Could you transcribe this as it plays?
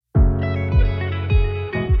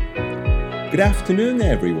Good afternoon,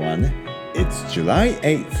 everyone. It's July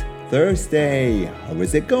 8th, Thursday. How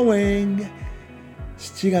is it going?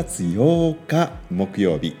 7月8日木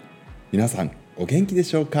曜日。皆さん、お元気で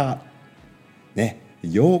しょうかね、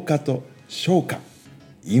8日と消化。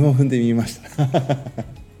韻を踏んでみまし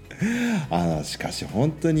た。しかし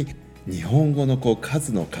本当に日本語の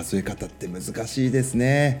数の数え方って難しいです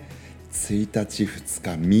ね。1日、2日、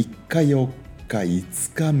3日、4日、5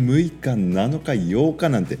日、6日、7日、8日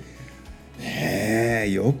なんて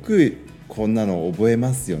よくこんなの覚え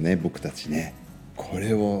ますよね、僕たちね。こ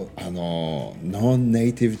れを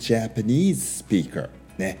Non-Native Japanese Speaker、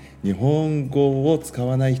日本語を使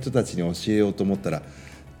わない人たちに教えようと思ったら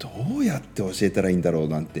どうやって教えたらいいんだろう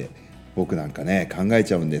なんて僕なんかね考え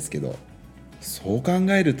ちゃうんですけど、そう考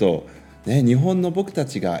えると、日本の僕た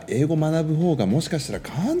ちが英語学ぶ方がもしかしたら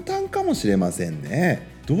簡単かもしれませんね。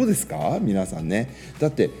どうですか皆さんね。だ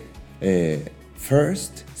って、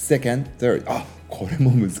first, second, third これ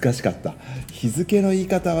も難しかった。日付の言い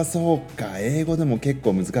方はそうか、英語でも結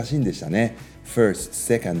構難しいんでしたね。first,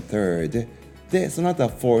 second, third で、その後は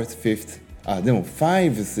fourth, fifth でも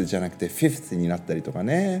fifth じゃなくて fifth になったりとか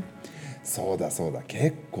ね。そうだ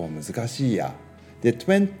結構難しいや。で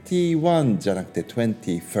21じゃなくて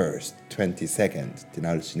 21st, 22nd って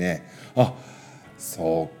なるしね。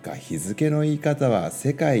そうか、日付の言い方は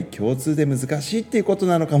世界共通で難しいっていうこと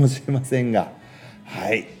なのかもしれませんが、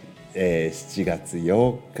はい、7月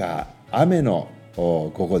8日雨の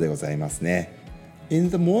午後でございますね。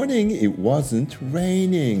In the morning it wasn't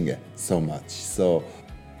raining so much, so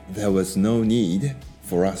there was no need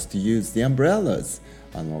for us to use the umbrellas.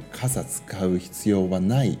 傘使う必要は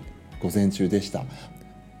ない午前中でした。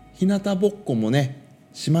日向ぼっこもね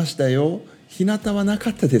しましたよ。日向はな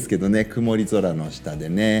かったですけどね、曇り空の下で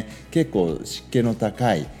ね、結構湿気の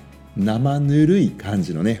高い生ぬるい感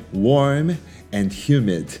じのね warm and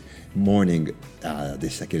humid morning で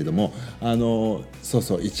したけれども、そう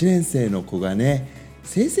1年生の子がね、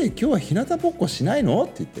先生今日は日向ぼっこしないのっ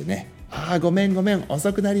て言ってね、ごめん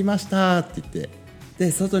遅くなりましたって言って、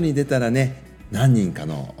で外に出たらね、何人か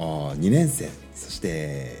の2年生そし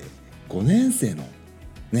て5年生の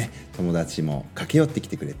友達も駆け寄ってき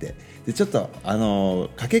てくれて、でちょっと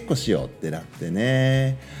かけっこしようってなって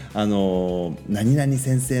ね、何々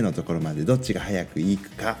先生のところまでどっちが早く行く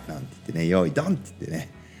かなんて言ってね、用意ドンって言ってね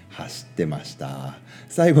走ってました。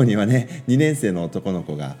最後にはね、2年生の男の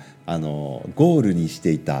子がゴールにし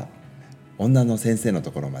ていた女の先生の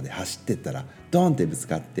ところまで走ってったらドンってぶつ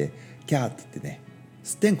かってキャーって言ってね、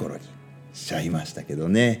すってんころにしちゃいましたけど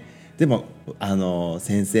ね。でも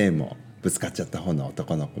先生もぶつかっちゃった方の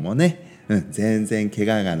男の子もね、全然怪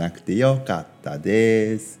我がなくてよかった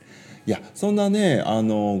です。いや、そんなね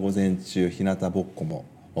午前中日向ぼっこも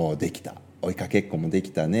できた、追いかけっこもで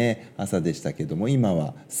きたね朝でしたけども、今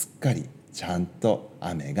はすっかりちゃんと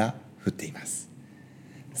雨が降っています。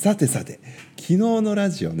さて昨日のラ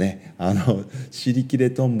ジオね、しりき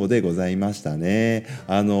れとんぼでございましたね。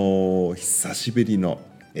久しぶりの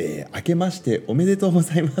明けましておめでとうご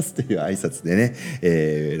ざいますという挨拶で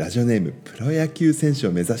ね、ラジオネームプロ野球選手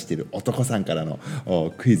を目指している男さんからの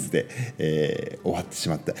クイズで、終わってし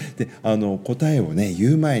まった。で答えをね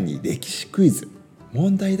言う前に歴史クイズ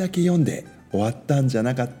問題だけ読んで終わったんじゃ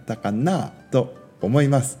なかったかなと思い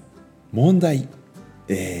ます。問題、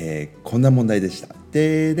こんな問題でした。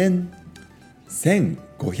ででん、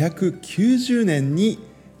1590年に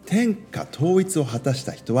天下統一を果たし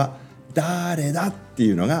た人は誰だって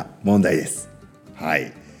いうのが問題です。は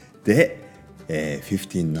い。で、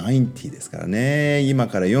1590ですからね、今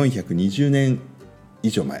から420年以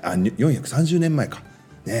上前、430年前か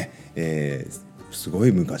ね、すご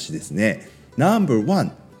い昔ですね。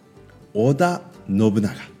No.1 織田信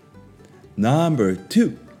長、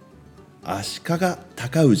No.2 足利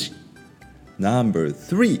尊氏、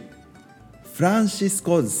No.3 フランシス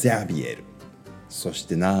コ・ザビエル、そし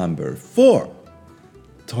て No.4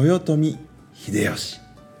豊臣秀吉。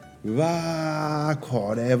うわー、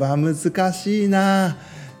これは難しいな。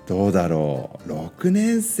どうだろう。6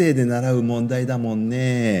年生で習う問題だもん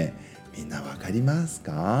ね。みんなわかります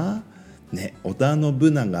かね。織田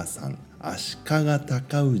信長さん、足利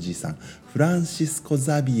尊氏さん、フランシスコ・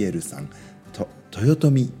ザビエルさん、豊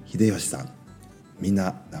臣秀吉さん、みん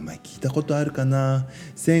な名前聞いたことあるかな。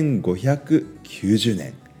1590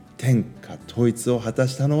年天下統一を果た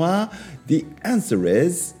したのは The answer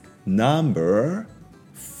is No.4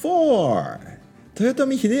 豊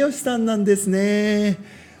臣秀吉さんなんですね。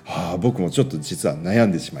僕もちょっと実は悩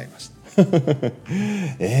んでしまいました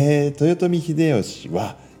豊臣秀吉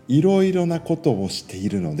はいろいろなことをしてい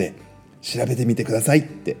るので調べてみてくださいっ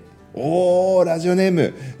て。ラジオネー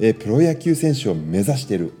ム、プロ野球選手を目指し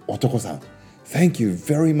ている男さん、Thank you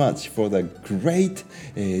very much for the great、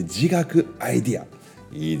自学アイディア。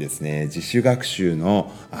いいですね。自主学習の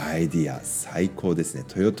アイディア最高ですね。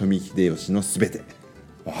豊臣秀吉のすべて。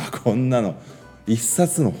こんなの一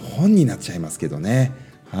冊の本になっちゃいますけどね。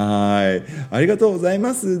はい、ありがとうござい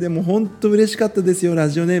ます。でも本当嬉しかったですよ。ラ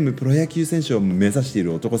ジオネームプロ野球選手を目指してい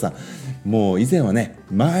る男さん。もう以前はね、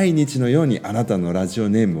毎日のようにあなたのラジオ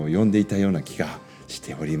ネームを呼んでいたような気がし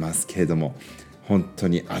ておりますけれども、本当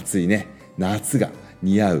に暑いね、夏が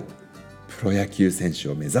似合うプロ野球選手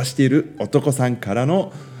を目指している男さんから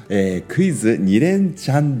の、クイズ2連チ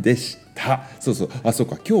ャンでした。そうか、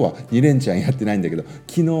今日は2連チャンやってないんだけど、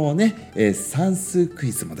昨日ね、算数ク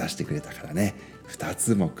イズも出してくれたからね、2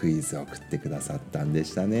つもクイズを送ってくださったんで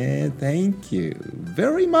したね。 Thank you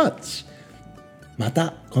very much。 ま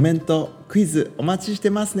たコメントクイズお待ちして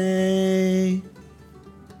ますね。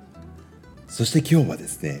そして今日はで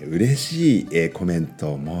すね、嬉しいコメン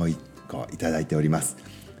トをもう1個いただいております。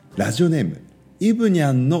ラジオネームイブニ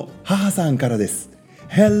ャンの母さんからです。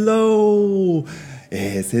 Hello、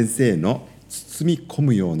先生の包み込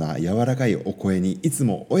むような柔らかいお声にいつ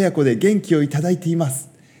も親子で元気をいただいています。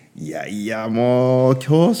いやもう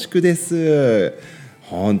恐縮です。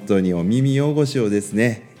本当にお耳汚しをです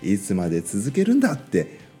ね、いつまで続けるんだっ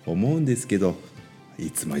て思うんですけど、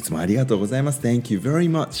いつもありがとうございます。 Thank you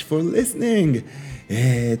very much for listening。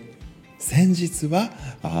先日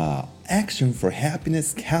はAction for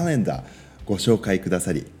Happiness Calendar ご紹介くだ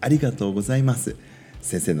さりありがとうございます。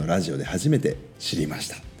先生のラジオで初めて知りまし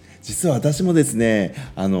た。実は私もですね、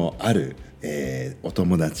ある、お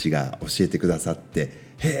友達が教えてくださっ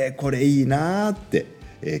て、これいいなって、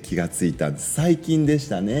気がついたんです。最近でし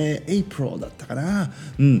たね。エイプロだったかな、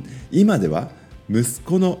今では息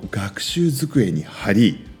子の学習机に貼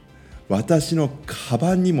り、私のカ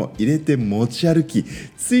バンにも入れて持ち歩き、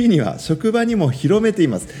ついには職場にも広めてい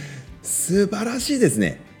ます。素晴らしいです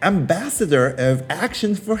ね。Ambassador of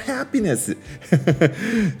Action for Happiness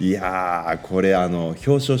いやー、これ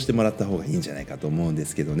表彰してもらった方がいいんじゃないかと思うんで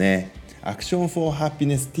すけどね。Action for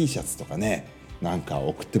Happiness T シャツとかね、なんか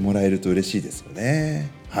送ってもらえると嬉しいですよね。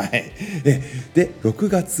はい。で6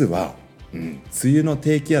月は、梅雨の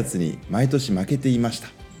低気圧に毎年負けていました。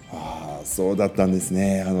そうだったんです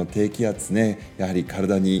ね。低気圧ね、やはり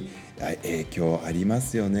体に影響ありま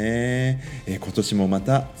すよね。今年もま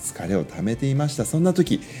た疲れをためていました。そんな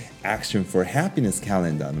時 Action for Happiness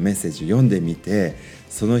Calendar のメッセージを読んでみて、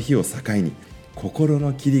その日を境に心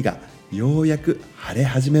の霧がようやく晴れ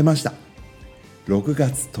始めました。6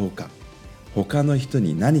月10日、他の人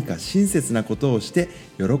に何か親切なことをして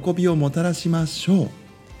喜びをもたらしましょう。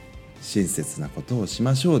親切なことをし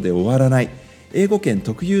ましょうで終わらない、英語圏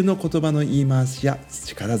特有の言葉の言い回しや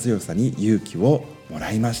力強さに勇気をも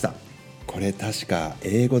らいました。これ確か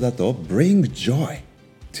英語だと Bring joy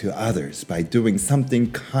to others by doing something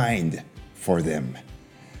kind for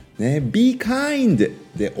them、Be kind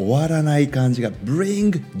で終わらない感じが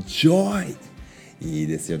Bring joy、 いい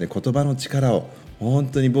ですよね。言葉の力を本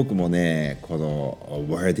当に僕もね、この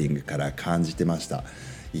ワーディングから感じてました。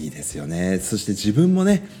いいですよね。そして自分も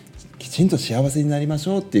ね、きちんと幸せになりまし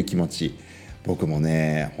ょうっていう気持ち、僕も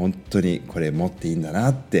ね、本当にこれ持っていいんだな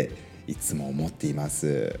っていつも思っていま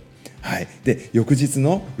す。はい。で、翌日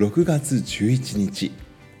の6月11日、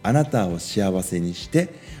あなたを幸せにして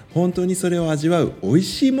本当にそれを味わう美味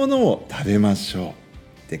しいものを食べましょ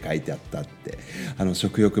うって書いてあったって。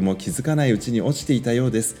食欲も気づかないうちに落ちていたよ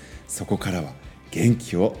うです。そこからは元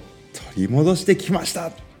気を取り戻してきました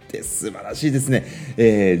って素晴らしいですね。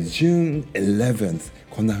June 11th、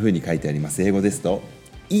 こんな風に書いてあります。英語ですと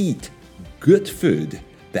Eat good food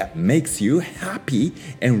that makes you happy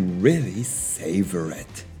and really savor it、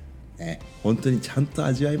本当にちゃんと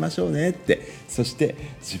味わいましょうねって。そして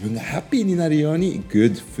自分がハッピーになるように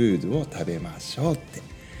good food を食べましょうっ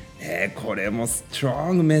て、これもスト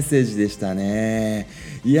ロングメッセージでしたね。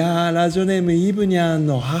いやー、ラジオネームイブニャン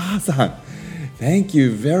の母さん、Thank you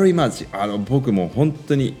very much。 僕も本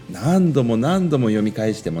当に何度も読み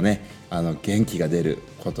返してもね、元気が出る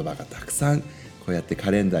言葉がたくさんこうやってカ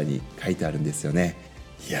レンダーに書いてあるんですよね。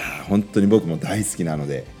いやー、本当に僕も大好きなの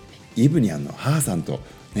で、イブニャンの母さんと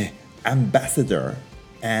ね、Ambassador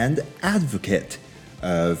and Advocate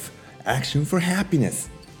of Action for Happiness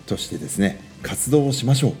としてですね、活動をし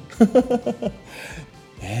ましょう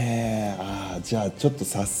じゃあちょっと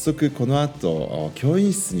早速この後教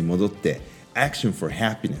員室に戻ってAction for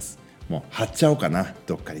Happiness もう貼っちゃおうかな、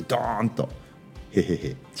どっかにドーンと。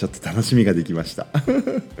ちょっと楽しみができました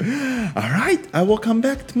Alright, I will come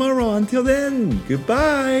back tomorrow. Until then,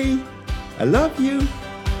 goodbye. I love you.